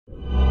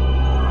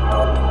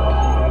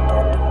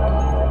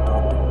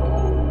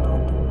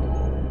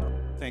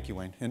you,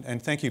 Wayne.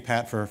 And thank you,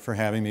 Pat, for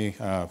having me.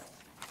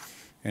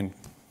 And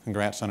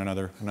congrats on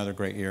another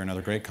great year,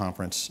 another great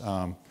conference.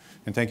 And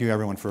thank you,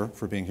 everyone,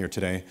 for being here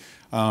today.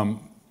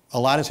 A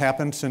lot has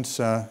happened since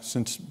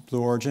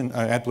Blue Origin,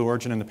 at Blue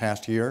Origin in the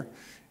past year.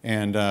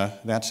 And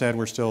that said,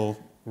 we're still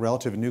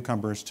relative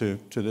newcomers to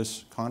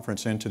this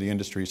conference and to the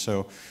industry.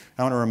 So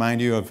I want to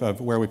remind you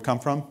of where we've come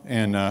from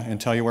and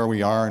tell you where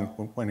we are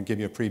and want to give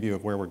you a preview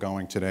of where we're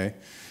going today.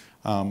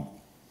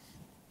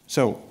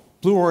 So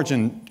Blue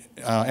Origin,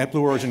 at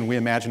Blue Origin, we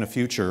imagine a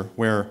future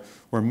where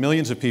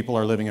millions of people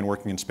are living and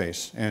working in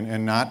space,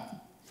 and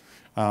not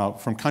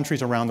from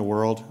countries around the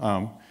world,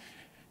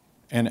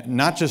 and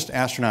not just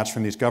astronauts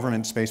from these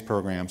government space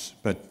programs,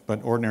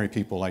 but ordinary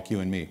people like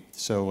you and me.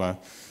 So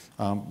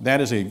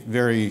that is a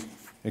very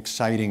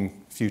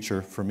exciting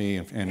future for me,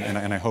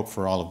 and I hope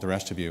for all of the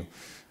rest of you.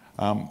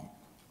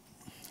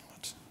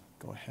 Let's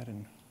go ahead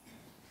and...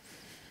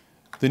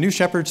 The new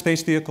Shepard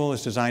space vehicle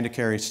is designed to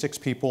carry 6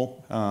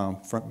 people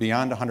from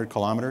beyond 100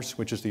 kilometers,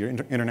 which is the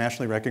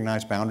internationally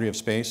recognized boundary of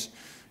space.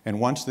 And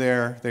once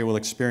there, they will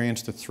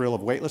experience the thrill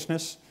of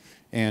weightlessness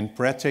and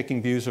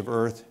breathtaking views of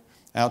Earth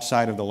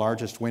outside of the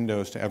largest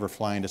windows to ever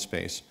fly into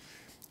space.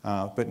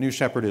 But New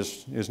Shepard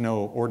is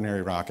no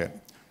ordinary rocket.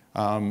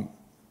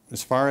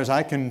 As far as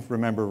I can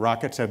remember,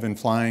 rockets have been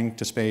flying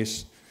to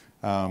space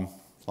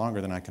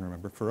longer than I can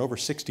remember, for over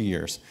 60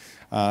 years.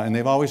 And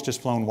they've always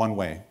just flown one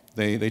way.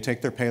 They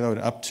take their payload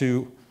up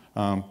to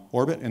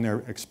orbit, and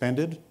they're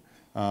expended,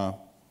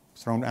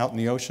 thrown out in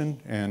the ocean,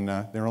 and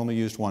they're only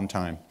used one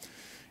time.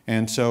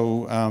 And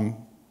so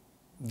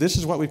this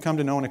is what we've come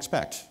to know and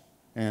expect.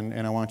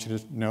 And I want you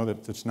to know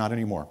that it's not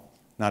anymore.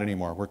 Not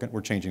anymore.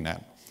 We're changing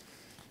that.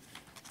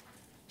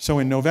 So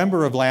in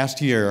November of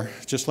last year,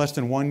 just less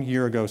than 1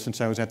 year ago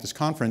since I was at this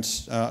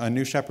conference, a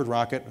New Shepard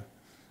rocket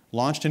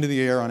launched into the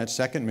air on its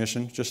second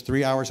mission, just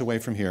 3 hours away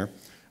from here.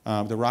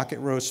 The rocket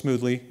rose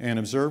smoothly, and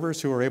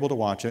observers who were able to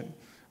watch it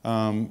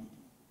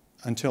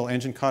until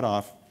engine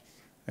cutoff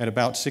at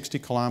about 60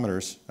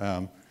 kilometers.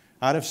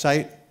 Out of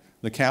sight,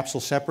 the capsule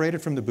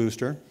separated from the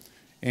booster,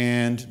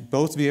 and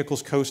both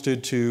vehicles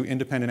coasted to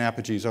independent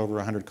apogees over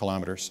 100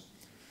 kilometers.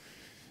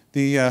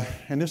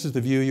 And this is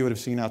the view you would have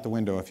seen out the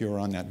window if you were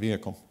on that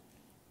vehicle.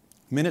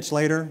 Minutes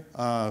later,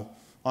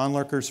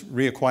 onlookers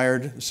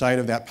reacquired sight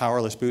of that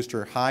powerless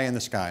booster high in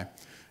the sky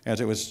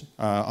as it was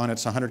on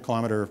its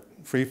 100-kilometer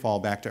free fall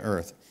back to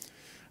Earth.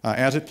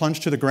 As it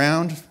plunged to the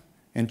ground,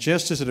 and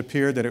just as it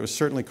appeared that it was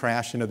certainly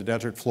crashed into the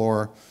desert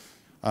floor,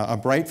 a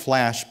bright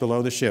flash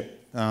below the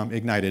ship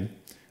ignited,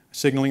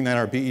 signaling that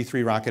our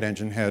BE-3 rocket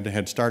engine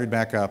had started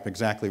back up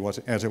exactly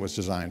as it was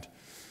designed.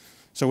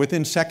 So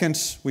within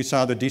seconds, we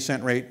saw the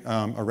descent rate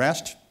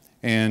arrest,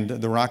 and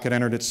the rocket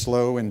entered its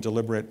slow and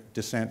deliberate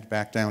descent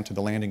back down to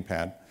the landing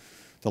pad.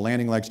 The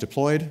landing legs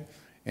deployed,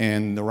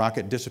 and the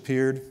rocket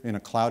disappeared in a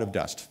cloud of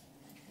dust.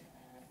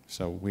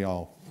 So we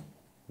all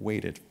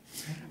waited.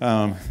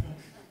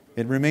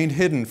 It remained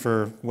hidden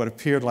for what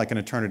appeared like an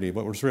eternity,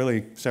 but was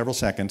really several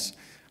seconds,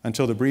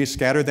 until the breeze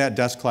scattered that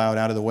dust cloud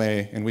out of the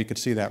way, and we could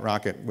see that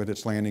rocket with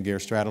its landing gear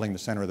straddling the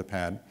center of the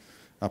pad.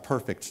 A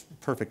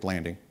perfect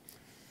landing.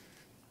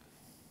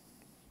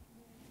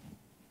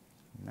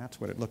 And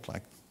that's what it looked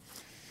like.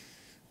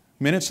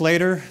 Minutes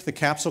later, the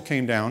capsule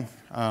came down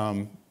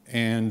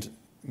and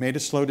made a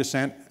slow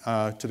descent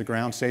to the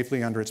ground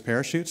safely under its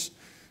parachutes,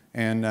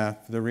 and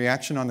the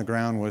reaction on the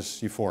ground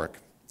was euphoric.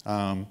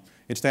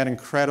 It's that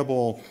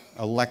incredible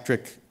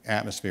electric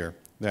atmosphere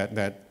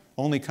that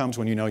only comes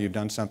when you know you've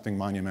done something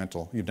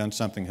monumental, you've done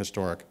something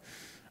historic.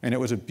 And it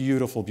was a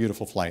beautiful,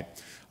 beautiful flight.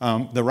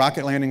 The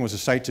rocket landing was a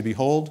sight to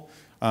behold,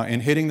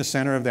 and hitting the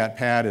center of that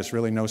pad is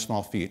really no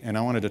small feat. And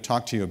I wanted to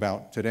talk to you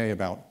today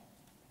about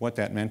what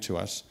that meant to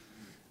us.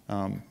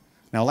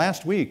 Now,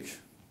 last week,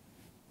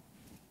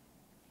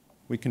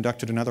 we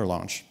conducted another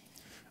launch.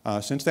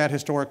 Since that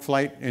historic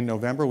flight in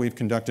November, we've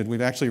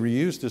actually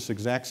reused this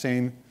exact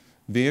same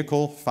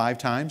vehicle 5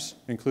 times,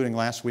 including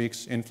last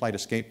week's in-flight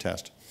escape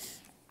test.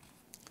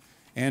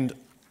 And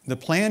the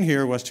plan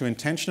here was to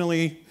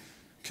intentionally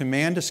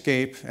command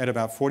escape at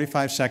about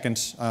 45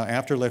 seconds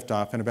after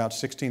liftoff and about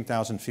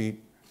 16,000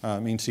 feet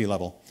mean sea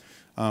level.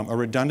 A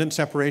redundant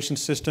separation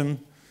system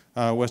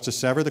was to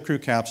sever the crew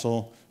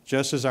capsule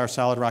just as our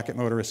solid rocket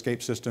motor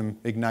escape system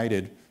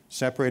ignited,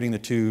 separating the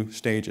 2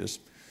 stages.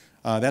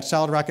 That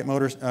solid rocket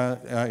motor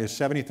is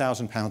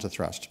 70,000 pounds of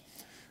thrust.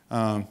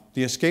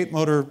 The escape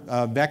motor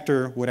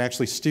vector would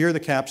actually steer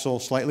the capsule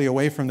slightly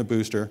away from the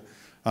booster,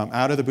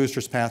 out of the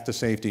booster's path to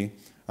safety,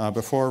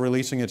 before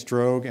releasing its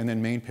drogue and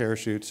then main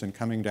parachutes and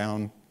coming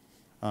down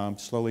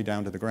slowly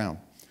down to the ground.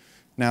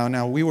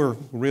 Now we were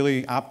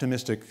really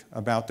optimistic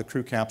about the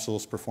crew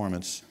capsule's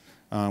performance.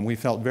 We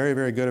felt very,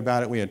 very good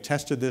about it. We had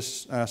tested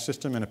this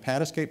system in a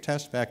pad escape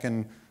test back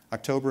in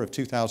October of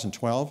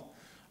 2012.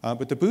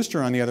 But the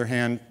booster, on the other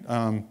hand,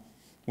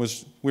 we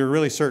were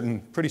really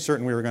pretty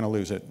certain we were going to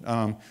lose it.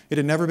 It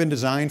had never been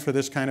designed for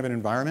this kind of an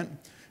environment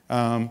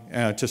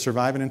to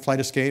survive an in-flight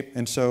escape,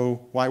 and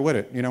so why would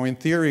it? You know, in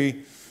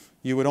theory,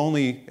 you would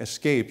only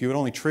escape, you would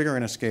only trigger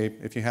an escape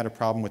if you had a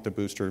problem with the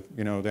booster,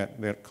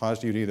 that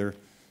caused you to either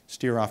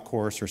steer off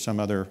course or some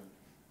other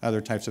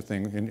types of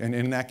thing. And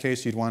in that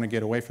case, you'd want to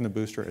get away from the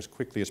booster as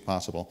quickly as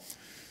possible.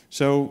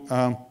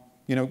 So,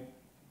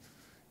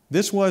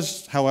 this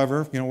was,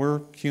 however,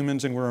 we're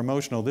humans and we're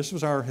emotional. This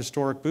was our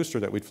historic booster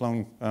that we'd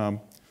flown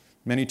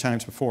many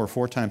times before,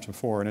 4 times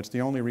before, and it's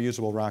the only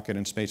reusable rocket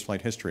in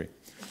spaceflight history.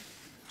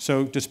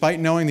 So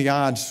despite knowing the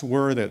odds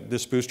were that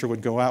this booster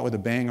would go out with a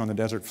bang on the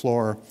desert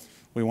floor,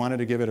 we wanted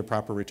to give it a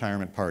proper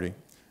retirement party.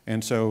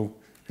 And so,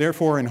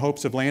 therefore, in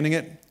hopes of landing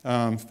it,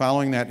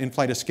 following that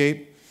in-flight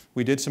escape,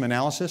 we did some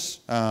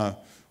analysis.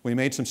 We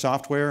made some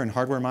software and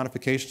hardware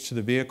modifications to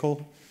the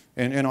vehicle,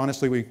 and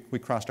honestly, we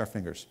crossed our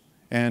fingers.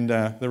 And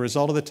the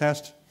result of the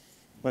test,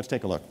 let's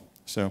take a look.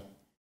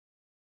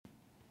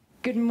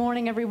 Good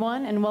morning,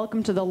 everyone, and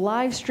welcome to the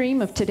live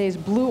stream of today's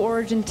Blue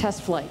Origin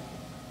test flight.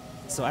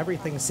 So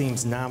everything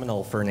seems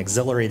nominal for an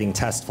exhilarating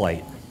test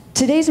flight.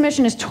 Today's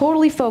mission is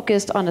totally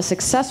focused on a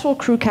successful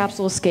crew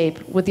capsule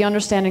escape with the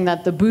understanding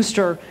that the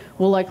booster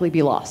will likely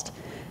be lost.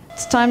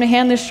 It's time to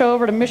hand this show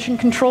over to Mission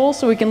Control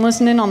so we can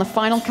listen in on the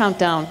final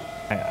countdown.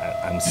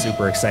 I'm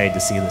super excited to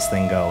see this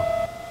thing go.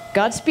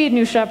 Godspeed,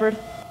 New Shepard.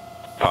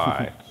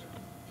 5,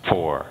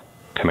 4,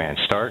 command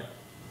start,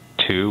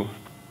 2,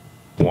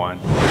 1.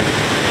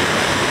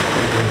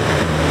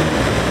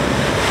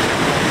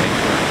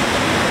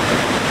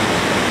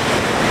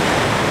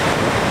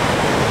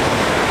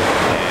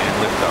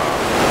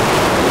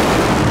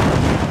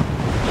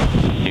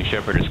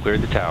 Shepard has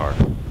cleared the tower.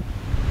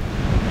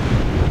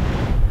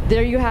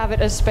 There you have it,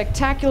 a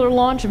spectacular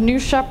launch of New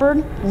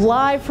Shepard,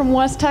 live from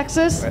West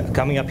Texas.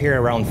 Coming up here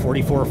around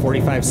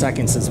 45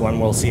 seconds is when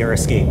we'll see our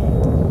escape.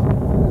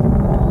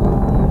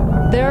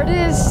 There it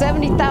is,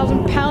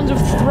 70,000 pounds of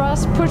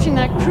thrust pushing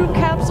that crew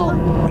capsule.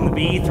 When the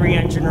BE-3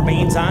 engine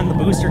remains on, the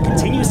booster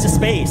continues to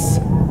space.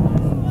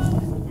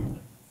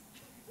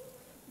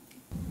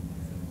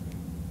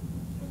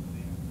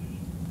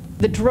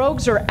 The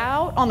drogues are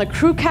out on the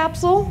crew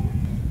capsule.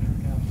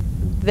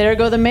 There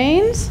go the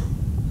mains.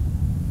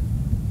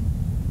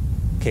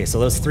 Okay, so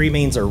those 3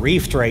 mains are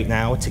reefed right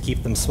now to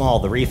keep them small.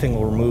 The reefing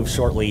will remove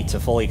shortly to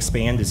fully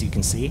expand, as you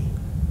can see.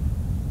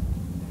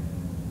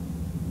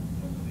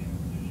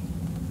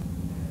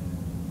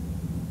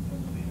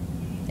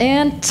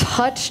 And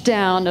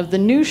touchdown of the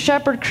New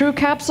Shepard crew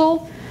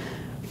capsule.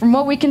 From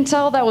what we can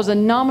tell, that was a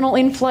nominal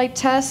in-flight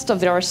test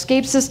of our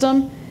escape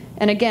system.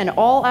 And again,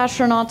 all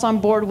astronauts on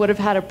board would have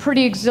had a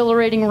pretty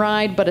exhilarating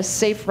ride, but a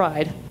safe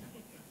ride.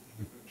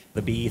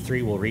 The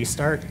BE-3 will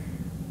restart,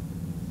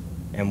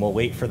 and we'll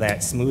wait for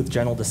that smooth,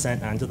 gentle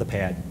descent onto the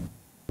pad.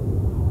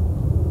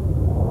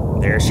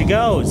 There she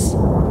goes.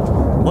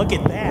 Look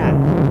at that.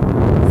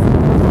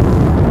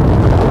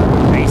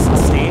 Nice and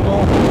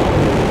stable.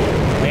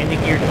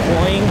 Landing gear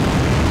deploying.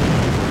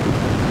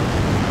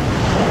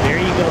 There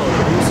you go.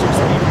 The booster's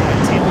in. The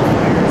tail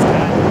fire is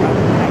got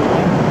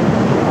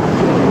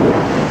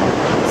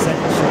set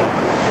it short.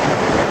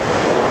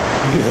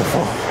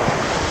 Beautiful.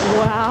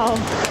 Wow.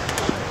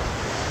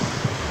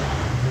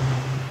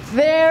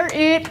 There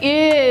it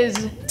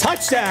is.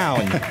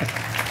 Touchdown!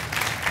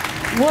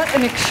 What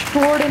an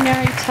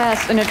extraordinary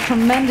test and a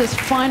tremendous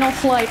final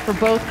flight for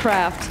both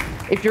craft.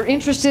 If you're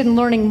interested in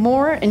learning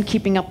more and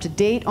keeping up to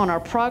date on our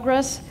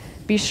progress,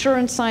 be sure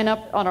and sign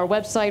up on our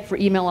website for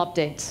email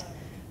updates.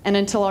 And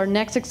until our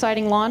next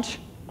exciting launch,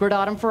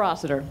 Gradatum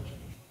Ferociter.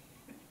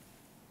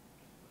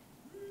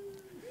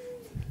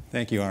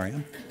 Thank you,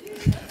 Ariane.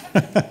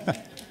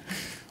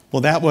 Well,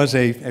 that was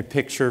a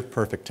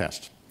picture-perfect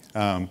test.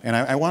 And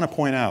I want to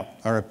point out,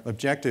 our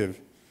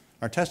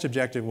test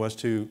objective was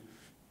to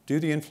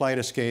do the in-flight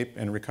escape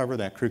and recover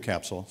that crew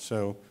capsule.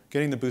 So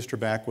getting the booster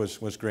back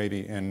was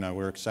gravy, and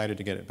we're excited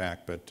to get it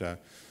back. But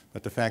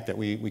the fact that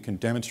we can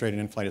demonstrate an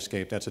in-flight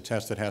escape, that's a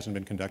test that hasn't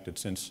been conducted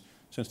since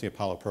the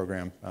Apollo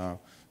program.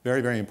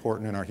 Very, very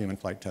important in our human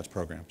flight test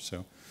program.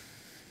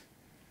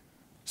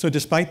 So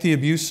despite the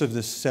abuse of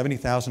this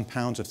 70,000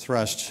 pounds of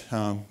thrust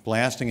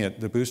blasting it,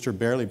 the booster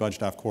barely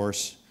budged off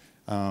course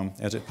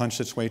as it punched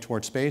its way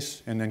toward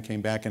space and then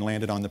came back and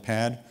landed on the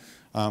pad.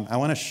 I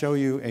want to show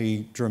you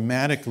a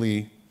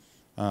dramatically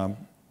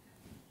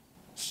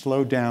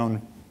slowed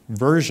down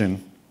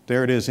version.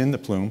 There it is in the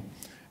plume.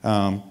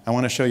 I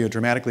want to show you a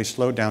dramatically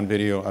slowed down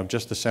video of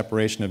just the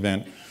separation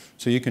event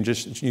so you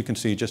can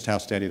see just how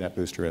steady that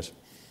booster is.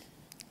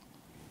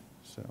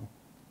 So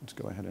let's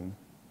go ahead and,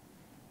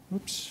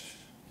 oops,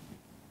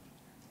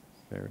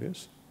 there it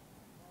is.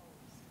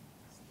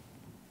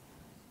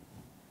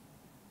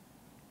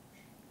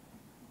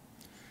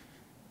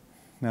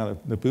 Now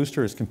the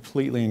booster is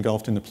completely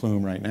engulfed in the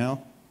plume right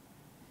now.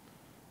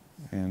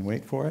 And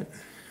wait for it.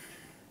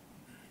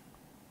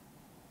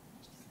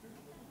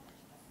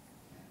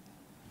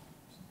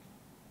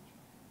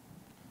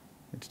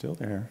 It's still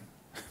there.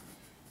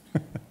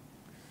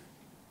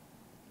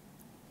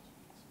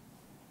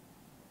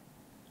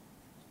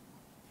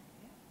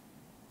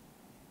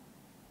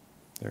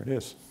 There it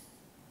is.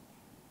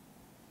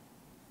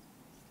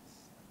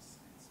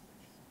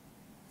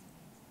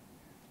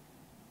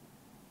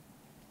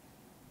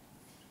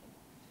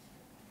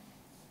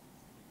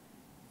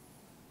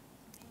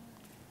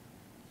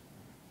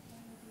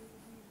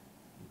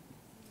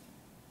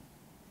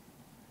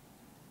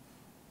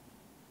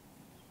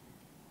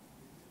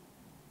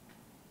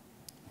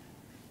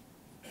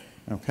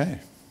 Okay.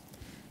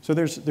 So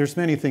there's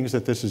many things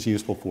that this is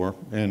useful for,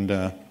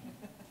 and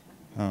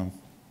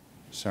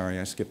sorry,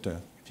 I skipped if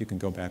you can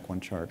go back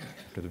one chart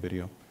to the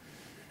video.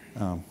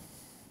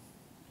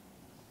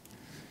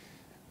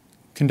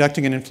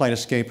 Conducting an in-flight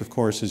escape, of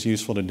course, is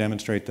useful to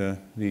demonstrate the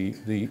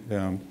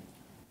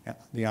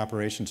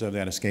operations of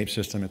that escape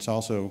system. It's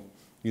also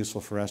useful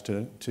for us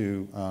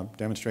to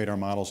demonstrate our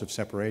models of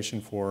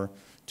separation for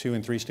 2-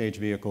 and 3-stage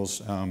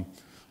vehicles. And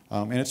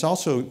it's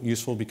also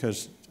useful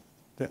because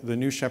the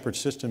new Shepard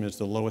system is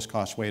the lowest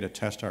cost way to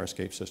test our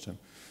escape system.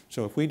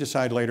 So if we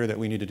decide later that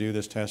we need to do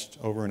this test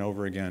over and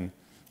over again,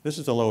 this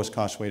is the lowest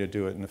cost way to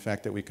do it, and the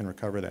fact that we can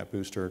recover that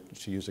booster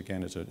to use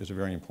again is a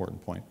very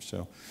important point.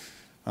 So,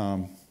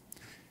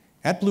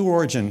 at Blue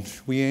Origin,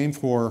 we aim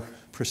for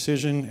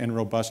precision and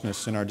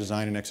robustness in our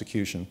design and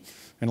execution.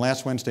 And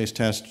last Wednesday's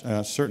test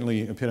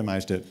certainly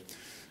epitomized it.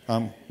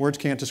 Words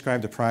can't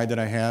describe the pride that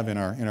I have in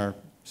our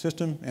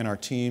system and our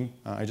team.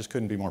 I just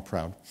couldn't be more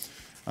proud.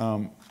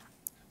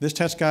 This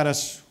test got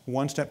us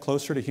one step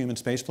closer to human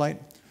spaceflight,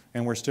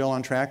 and we're still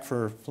on track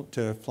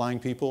to flying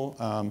people.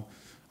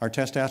 Our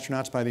test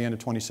astronauts by the end of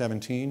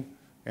 2017,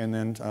 and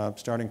then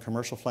starting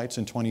commercial flights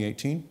in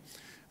 2018.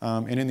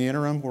 And in the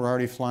interim, we're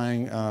already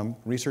flying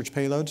research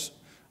payloads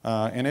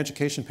and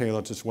education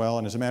payloads as well.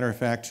 And as a matter of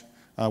fact,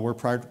 we're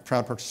proud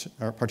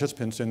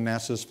participants in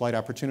NASA's Flight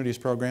Opportunities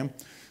Program.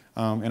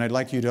 And I'd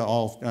like you to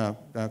all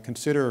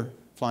consider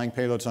flying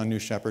payloads on New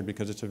Shepard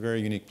because it's a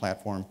very unique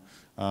platform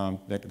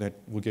that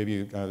will give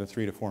you the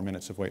 3 to 4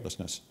 minutes of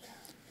weightlessness.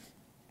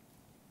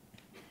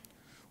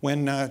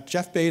 When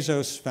Jeff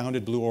Bezos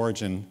founded Blue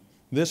Origin,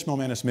 this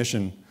momentous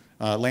mission,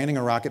 landing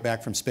a rocket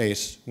back from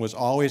space, was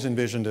always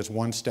envisioned as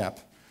one step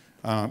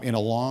in a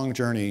long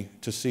journey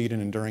to seed an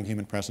enduring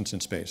human presence in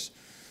space.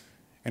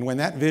 And when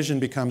that vision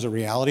becomes a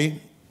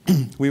reality,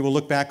 we will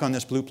look back on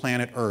this blue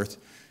planet Earth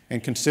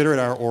and consider it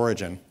our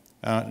origin,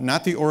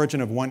 not the origin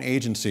of one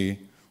agency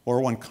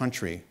or one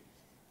country.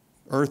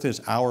 Earth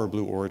is our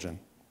Blue Origin,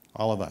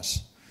 all of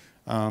us.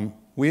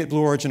 We at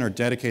Blue Origin are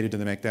dedicated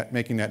to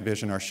making that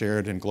vision our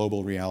shared and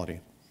global reality.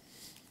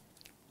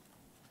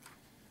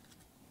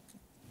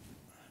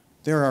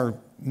 There are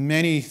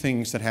many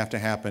things that have to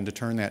happen to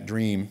turn that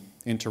dream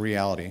into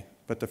reality,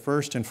 but the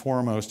first and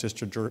foremost is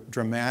to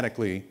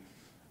dramatically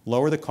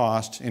lower the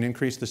cost and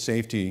increase the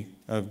safety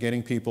of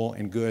getting people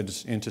and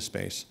goods into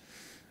space.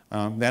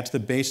 That's the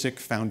basic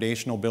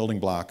foundational building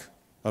block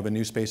of a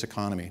new space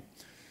economy,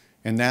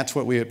 and that's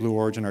what we at Blue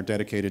Origin are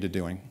dedicated to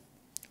doing.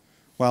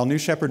 While New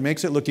Shepard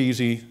makes it look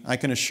easy, I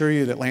can assure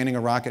you that landing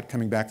a rocket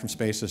coming back from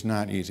space is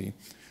not easy.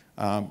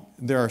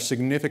 There are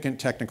significant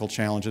technical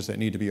challenges that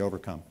need to be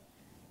overcome.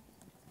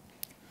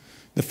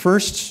 The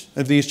first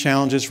of these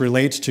challenges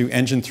relates to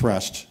engine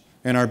thrust,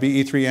 and our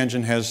BE-3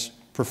 engine has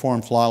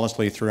performed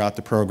flawlessly throughout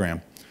the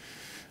program.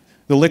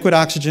 The liquid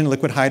oxygen,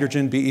 liquid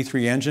hydrogen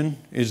BE-3 engine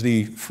is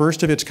the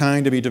first of its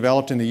kind to be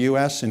developed in the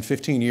US in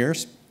 15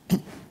 years.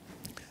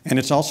 And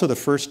it's also the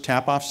first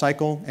tap-off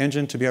cycle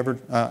engine to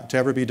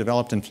ever be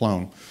developed and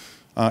flown.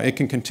 It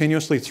can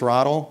continuously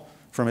throttle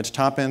from its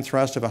top-end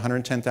thrust of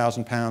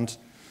 110,000 pounds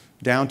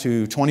down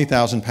to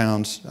 20,000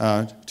 pounds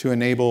to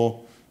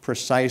enable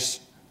precise,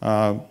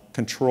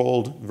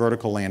 controlled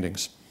vertical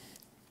landings.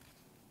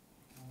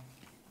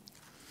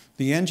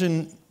 The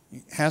engine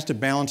has to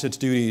balance its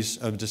duties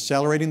of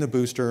decelerating the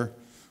booster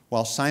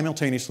while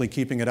simultaneously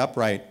keeping it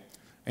upright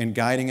and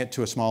guiding it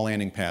to a small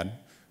landing pad,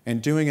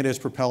 and doing it as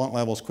propellant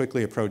levels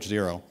quickly approach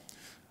zero.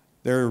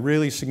 There are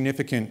really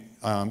significant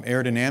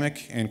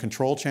aerodynamic and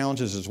control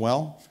challenges as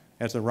well,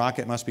 as the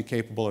rocket must be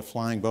capable of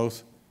flying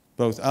both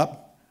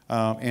up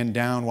and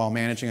down while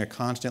managing a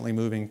constantly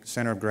moving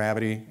center of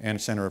gravity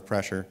and center of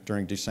pressure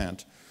during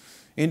descent.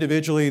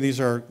 Individually, these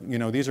are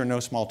no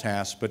small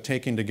tasks, but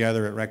taken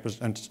together, it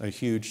represents a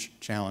huge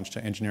challenge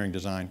to engineering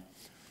design.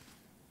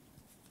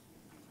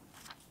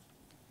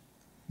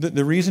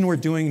 The reason we're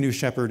doing New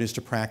Shepard is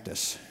to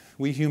practice.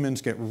 We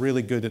humans get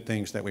really good at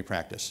things that we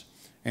practice.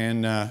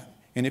 And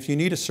if you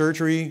need a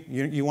surgery,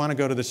 you want to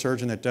go to the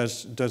surgeon that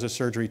does a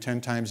surgery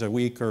 10 times a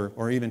week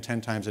or even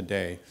 10 times a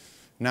day,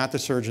 not the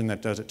surgeon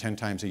that does it 10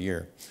 times a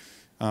year.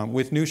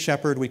 With New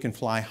Shepard, we can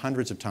fly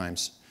hundreds of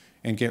times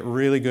and get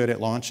really good at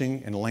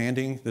launching and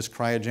landing this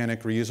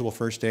cryogenic reusable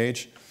first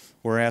stage,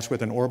 whereas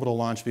with an orbital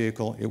launch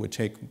vehicle, it would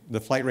take the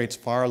flight rates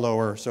far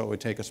lower, so it would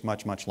take us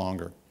much, much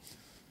longer.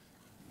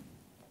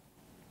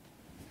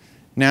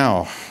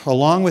 Now,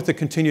 along with the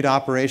continued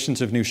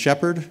operations of New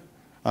Shepard,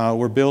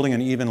 we're building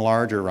an even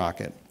larger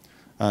rocket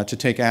to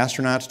take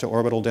astronauts to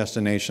orbital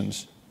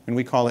destinations, and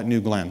we call it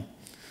New Glenn.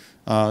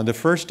 The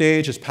first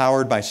stage is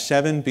powered by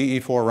 7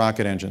 BE-4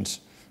 rocket engines,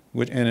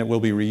 and it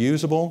will be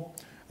reusable,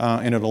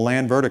 and it will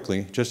land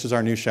vertically, just as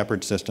our New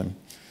Shepard system.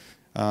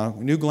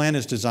 New Glenn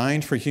is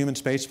designed for human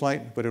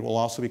spaceflight, but it will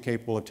also be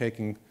capable of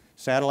taking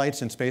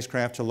satellites and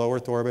spacecraft to low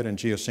Earth orbit and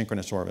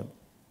geosynchronous orbit.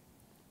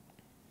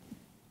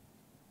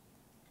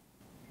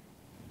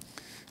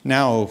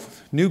 Now,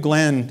 New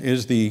Glenn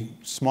is the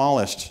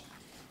smallest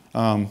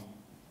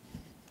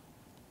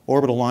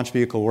orbital launch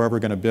vehicle we're ever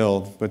going to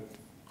build, but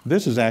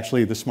This is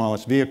actually the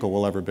smallest vehicle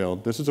we'll ever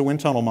build. This is a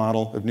wind tunnel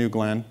model of New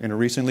Glenn in a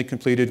recently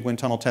completed wind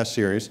tunnel test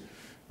series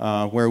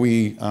where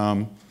we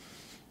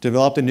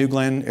developed a New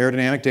Glenn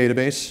aerodynamic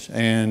database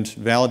and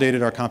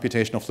validated our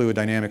computational fluid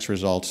dynamics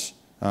results,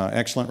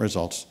 excellent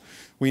results.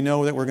 We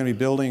know that we're going to be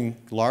building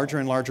larger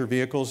and larger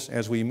vehicles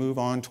as we move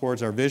on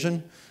towards our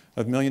vision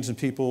of millions of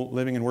people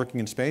living and working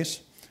in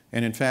space.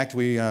 And in fact,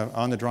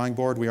 on the drawing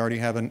board, we already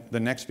have the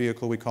next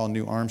vehicle we call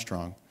New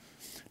Armstrong.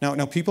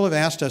 Now, people have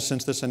asked us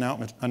since this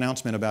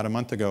announcement about a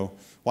month ago,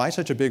 why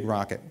such a big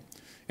rocket?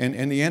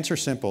 And the answer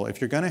is simple. If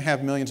you're going to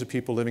have millions of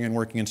people living and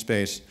working in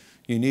space,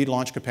 you need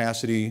launch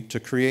capacity to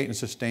create and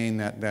sustain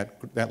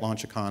that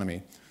launch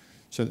economy.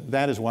 So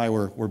that is why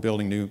we're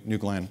building New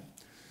Glenn.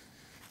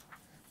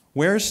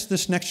 Where's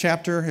this next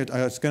chapter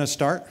it's going to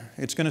start?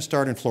 It's going to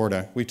start in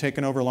Florida. We've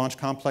taken over Launch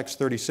Complex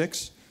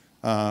 36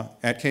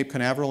 at Cape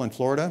Canaveral in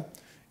Florida,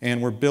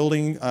 and we're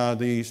building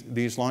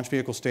these launch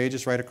vehicle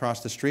stages right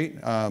across the street,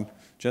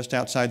 just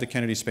outside the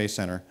Kennedy Space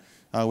Center.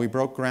 We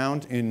broke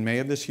ground in May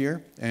of this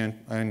year,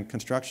 and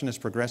construction is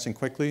progressing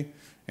quickly.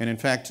 And in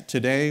fact,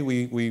 today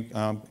we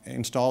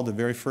installed the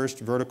very first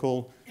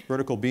vertical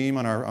beam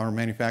on our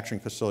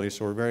manufacturing facility,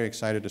 so we're very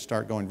excited to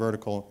start going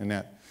vertical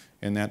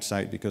in that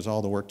site because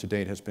all the work to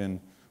date has been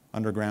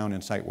underground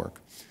and site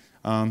work.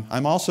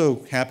 I'm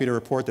also happy to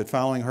report that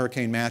following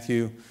Hurricane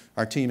Matthew,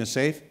 our team is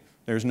safe.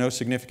 There's no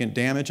significant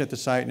damage at the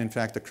site, and in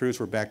fact, the crews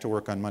were back to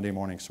work on Monday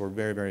morning, so we're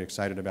very, very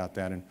excited about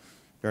that and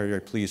very,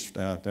 very pleased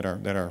that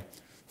our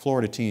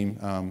Florida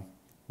team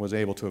was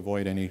able to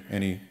avoid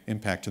any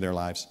impact to their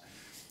lives.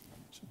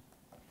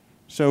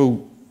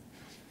 So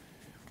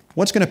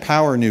what's going to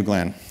power New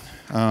Glenn?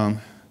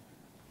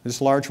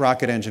 This large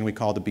rocket engine we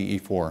call the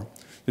BE-4.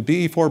 The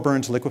BE-4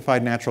 burns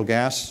liquefied natural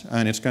gas,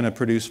 and it's going to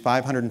produce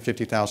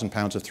 550,000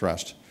 pounds of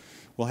thrust.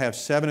 We'll have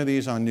 7 of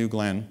these on New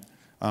Glenn,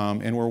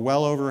 and we're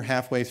well over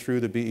halfway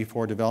through the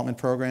BE-4 development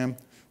program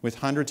with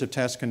hundreds of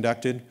tests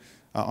conducted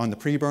on the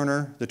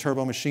preburner, the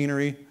turbo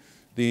machinery,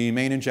 the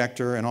main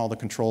injector, and all the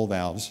control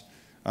valves.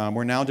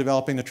 We're now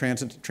developing the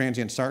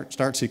transient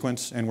start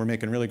sequence, and we're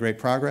making really great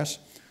progress.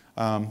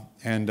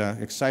 And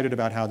excited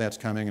about how that's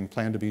coming and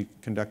plan to be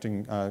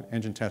conducting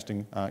engine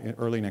testing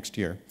early next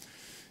year.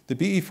 The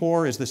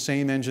BE-4 is the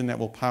same engine that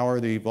will power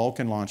the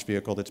Vulcan launch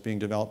vehicle that's being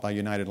developed by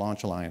United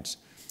Launch Alliance.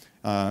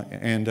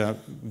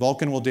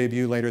 Vulcan will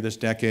debut later this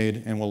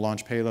decade and will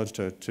launch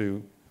payloads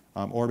to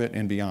orbit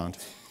and beyond.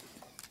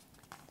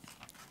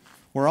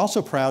 We're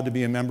also proud to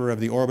be a member of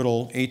the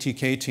orbital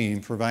ATK team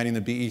providing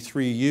the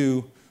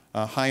BE-3U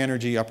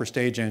high-energy upper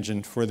stage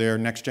engine for their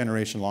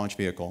next-generation launch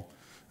vehicle.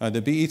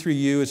 The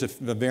BE-3U is a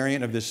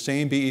variant of this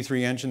same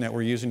BE-3 engine that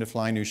we're using to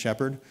fly New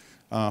Shepard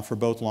for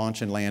both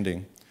launch and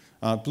landing.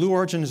 Blue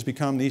Origin has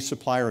become the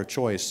supplier of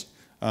choice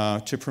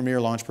to premier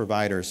launch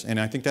providers, and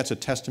I think that's a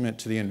testament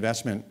to the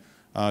investment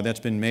that's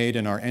been made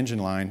in our engine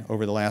line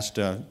over the last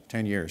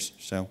 10 years.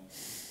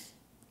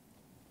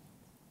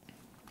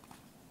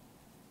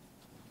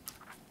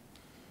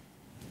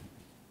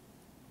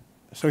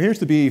 So here's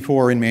the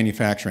BE-4 in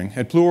manufacturing.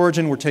 At Blue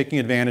Origin, we're taking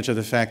advantage of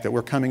the fact that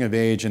we're coming of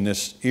age in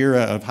this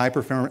era of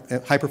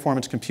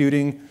high-performance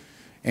computing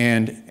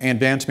and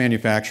advanced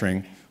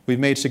manufacturing. We've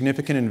made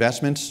significant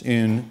investments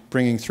in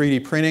bringing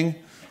 3D printing,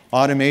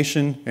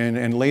 automation,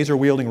 and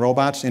laser-wielding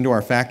robots into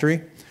our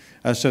factory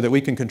so that we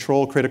can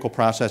control critical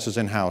processes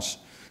in-house.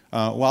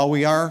 While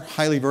we are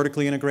highly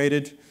vertically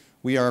integrated,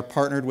 we are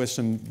partnered with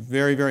some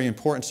very, very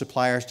important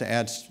suppliers to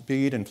add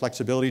speed and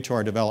flexibility to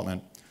our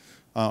development.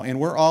 And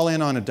we're all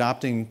in on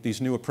adopting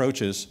these new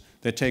approaches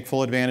that take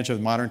full advantage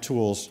of modern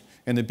tools,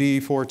 and the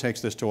BE-4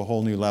 takes this to a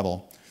whole new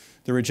level.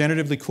 The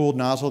regeneratively cooled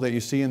nozzle that you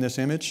see in this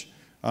image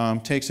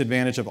takes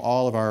advantage of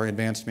all of our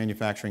advanced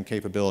manufacturing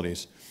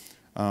capabilities.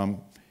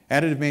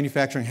 Additive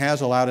manufacturing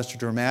has allowed us to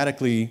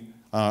dramatically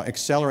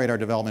accelerate our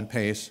development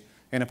pace,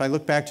 and if I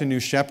look back to New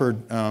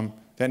Shepard,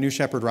 that New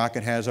Shepard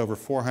rocket has over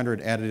 400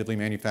 additively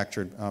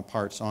manufactured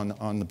parts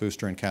on the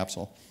booster and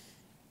capsule.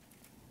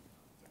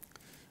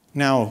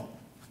 Now,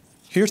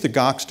 here's the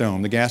GOX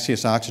dome, the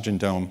gaseous oxygen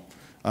dome.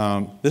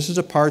 This is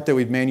a part that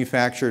we've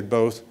manufactured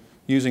both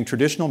using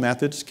traditional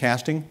methods,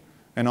 casting,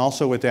 and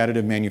also with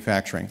additive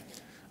manufacturing.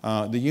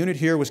 The unit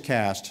here was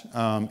cast,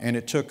 and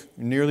it took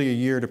nearly a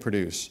year to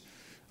produce.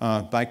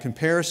 By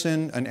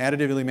comparison, an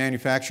additively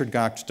manufactured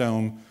GOX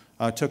dome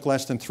took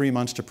less than 3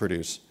 months to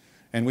produce,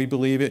 and we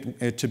believe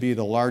it to be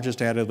the largest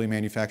additively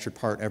manufactured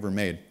part ever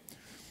made.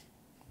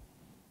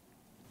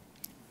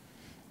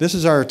 This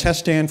is our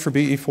test stand for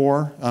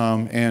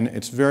BE-4, and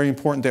it's very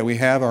important that we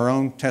have our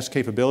own test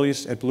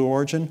capabilities at Blue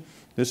Origin.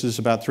 This is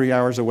about 3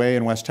 hours away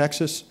in West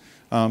Texas.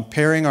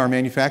 Pairing our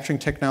manufacturing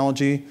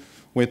technology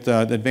with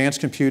advanced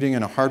computing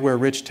and a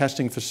hardware-rich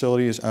testing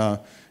facility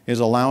is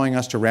allowing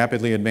us to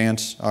rapidly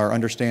advance our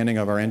understanding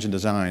of our engine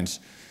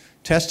designs.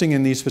 Testing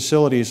in these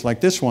facilities,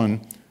 like this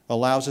one,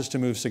 allows us to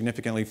move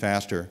significantly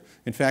faster.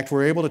 In fact,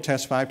 we're able to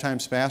test 5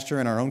 times faster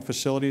in our own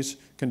facilities,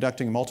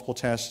 conducting multiple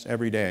tests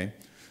every day.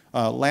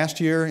 Last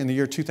year, in the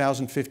year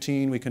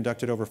 2015, we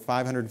conducted over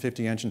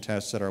 550 engine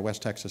tests at our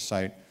West Texas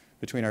site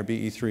between our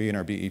BE3 and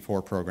our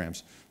BE4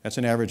 programs. That's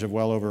an average of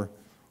well over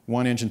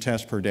 1 engine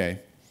test per day.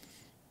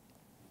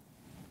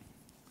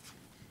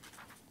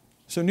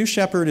 So New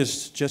Shepard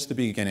is just the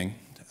beginning.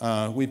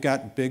 We've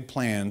got big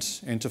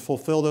plans, and to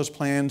fulfill those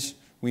plans,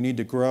 we need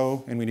to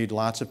grow and we need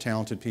lots of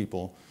talented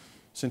people.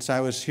 Since I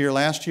was here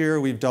last year,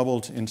 we've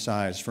doubled in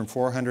size from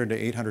 400 to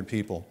 800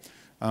 people,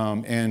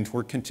 and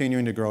we're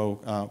continuing to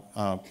grow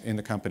in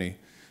the company.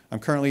 I'm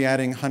currently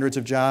adding hundreds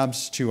of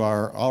jobs to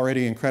our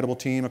already incredible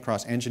team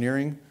across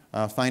engineering,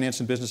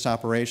 finance and business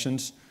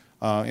operations,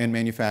 and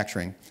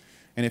manufacturing.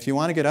 And if you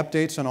want to get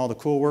updates on all the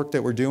cool work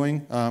that we're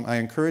doing, I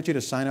encourage you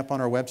to sign up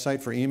on our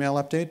website for email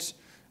updates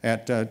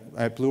at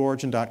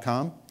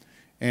blueorigin.com.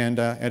 And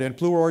at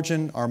Blue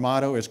Origin, our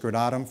motto is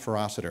Gradatum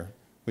Ferociter,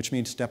 which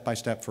means step by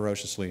step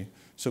ferociously.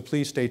 So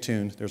please stay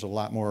tuned. There's a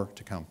lot more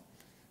to come.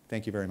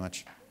 Thank you very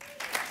much.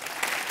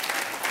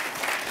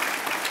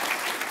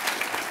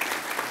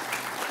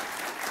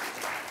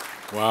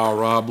 Wow,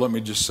 Rob, let me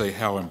just say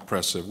how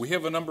impressive. We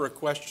have a number of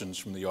questions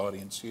from the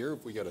audience here.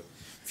 If we got a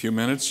few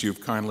minutes,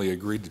 you've kindly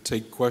agreed to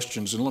take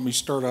questions. And let me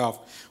start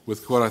off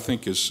with what I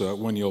think is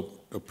one you'll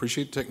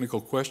appreciate, technical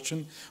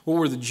question. What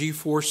were the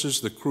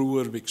G-forces the crew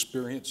would have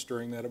experienced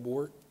during that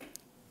abort?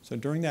 So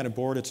during that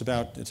abort, it's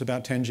about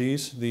 10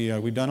 Gs.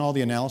 We've done all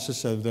the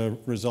analysis of the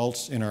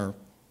results in our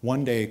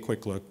one-day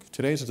quick look.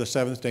 Today's is the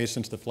 7th day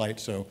since the flight,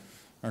 so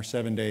our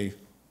 7-day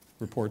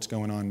report's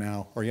going on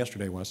now, or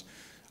yesterday was.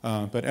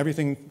 But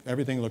everything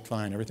looked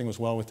fine. Everything was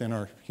well within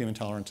our human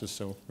tolerances,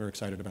 so we're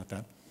excited about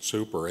that.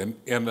 Super.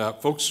 And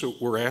folks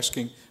were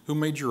asking, who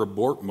made your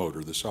abort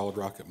motor, the solid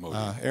rocket motor?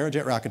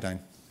 Aerojet Rocketdyne.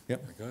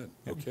 Yep. Very good.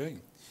 Yep. Okay.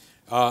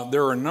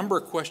 There are a number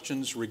of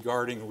questions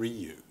regarding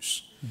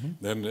reuse. Mm-hmm.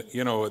 Then,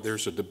 you know,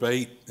 there's a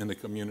debate in the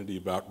community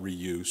about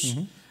reuse.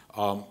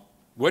 Mm-hmm.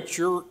 What's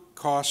your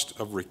cost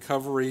of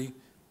recovery,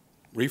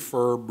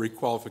 refurb,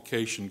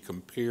 requalification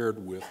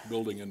compared with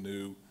building a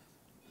new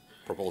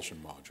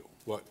propulsion module?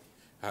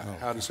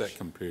 How does that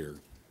compare?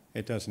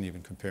 It doesn't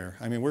even compare.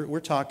 I mean, we're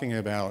talking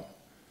about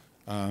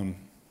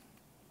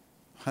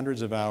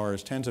hundreds of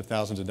hours, tens of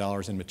thousands of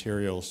dollars in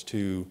materials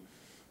to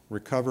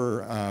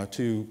recover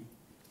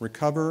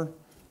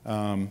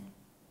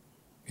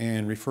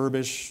and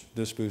refurbish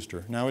this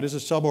booster. Now, it is a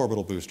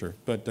suborbital booster,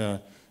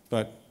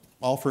 but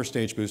all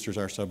first-stage boosters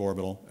are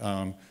suborbital.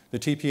 The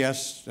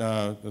TPS,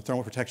 the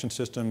thermal protection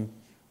system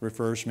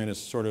refurbishment, is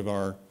sort of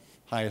our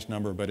highest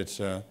number, but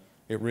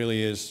it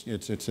really is,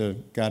 it's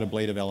got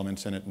ablative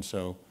elements in it, and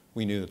so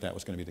we knew that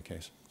was going to be the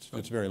case.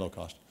 It's very low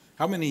cost.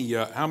 How many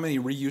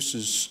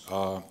reuses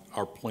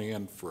are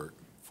planned for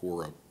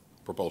a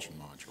propulsion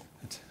module?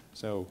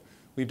 So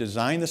we've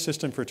designed the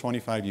system for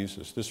 25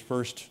 uses, this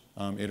first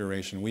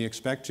iteration. We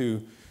expect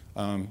to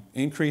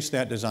increase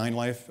that design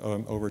life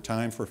over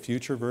time for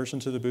future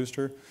versions of the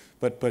booster,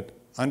 but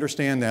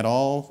understand that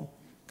all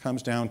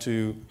comes down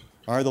to,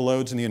 are the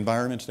loads in the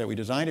environments that we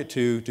designed it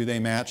to, do they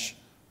match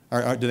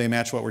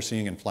what we're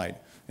seeing in flight?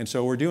 And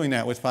so we're doing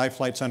that with 5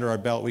 flights under our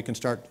belt. We can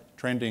start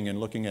trending and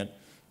looking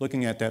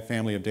at that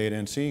family of data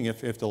and seeing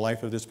if the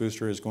life of this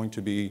booster is going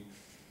to be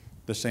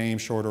the same,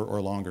 shorter,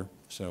 or longer.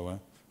 So,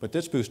 but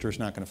this booster is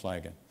not going to fly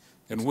again.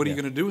 And what are you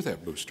going to do with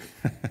that booster?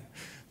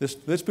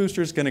 This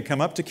booster is going to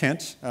come up to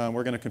Kent.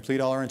 We're going to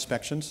complete all our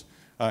inspections,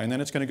 and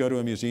then it's going to go to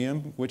a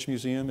museum. Which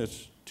museum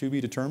is to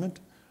be determined,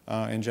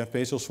 and Jeff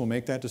Bezos will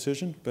make that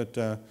decision. But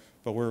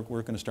we're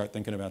going to start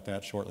thinking about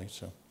that shortly.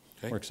 So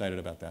we're excited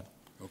about that.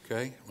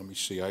 Okay. Let me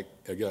see. I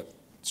got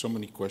so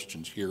many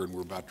questions here, and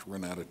we're about to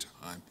run out of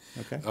time.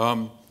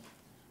 Okay.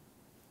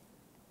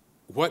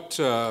 What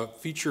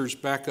features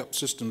backup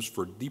systems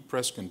for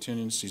depressed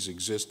contingencies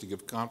exist to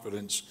give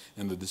confidence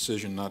in the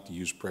decision not to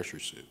use pressure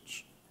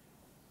suits?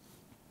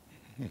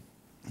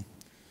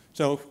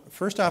 So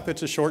first off,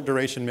 it's a short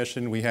duration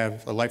mission. We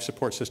have a life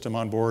support system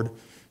on board,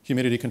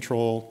 humidity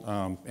control,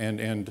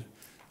 and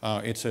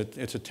it's a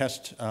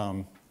test.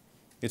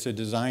 It's a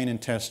design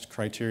and test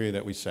criteria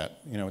that we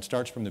set. You know, it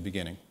starts from the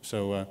beginning.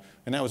 So,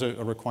 and that was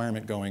a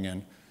requirement going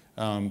in.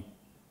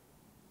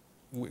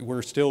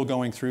 We're still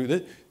going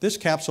through this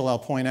capsule. I'll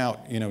point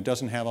out, you know,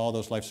 doesn't have all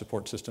those life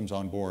support systems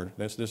on board.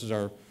 This is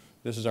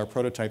our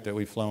prototype that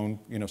we've flown,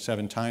 you know,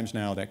 7 times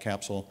now. That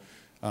capsule,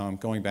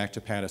 going back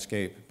to pad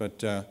escape.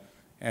 But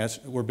as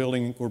we're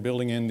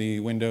building in the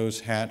windows,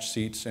 hatch,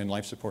 seats, and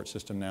life support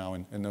system now,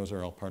 and those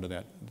are all part of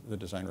that, the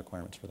design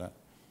requirements for that.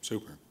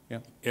 Super. Yeah.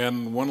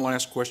 And one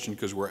last question,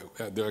 because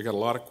I got a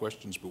lot of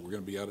questions, but we're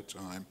going to be out of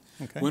time.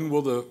 Okay. When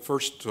will the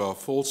first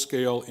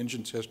full-scale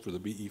engine test for the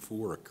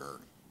BE4 occur?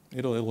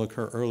 It'll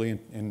occur early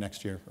in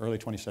next year, early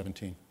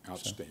 2017.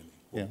 Outstanding. So,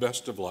 well, yeah.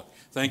 Best of luck.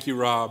 Thank you,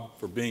 Rob,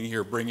 for being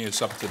here, bringing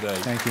us up to date.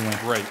 Thank you, Wayne.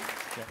 Great.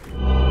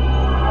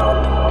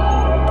 Yeah.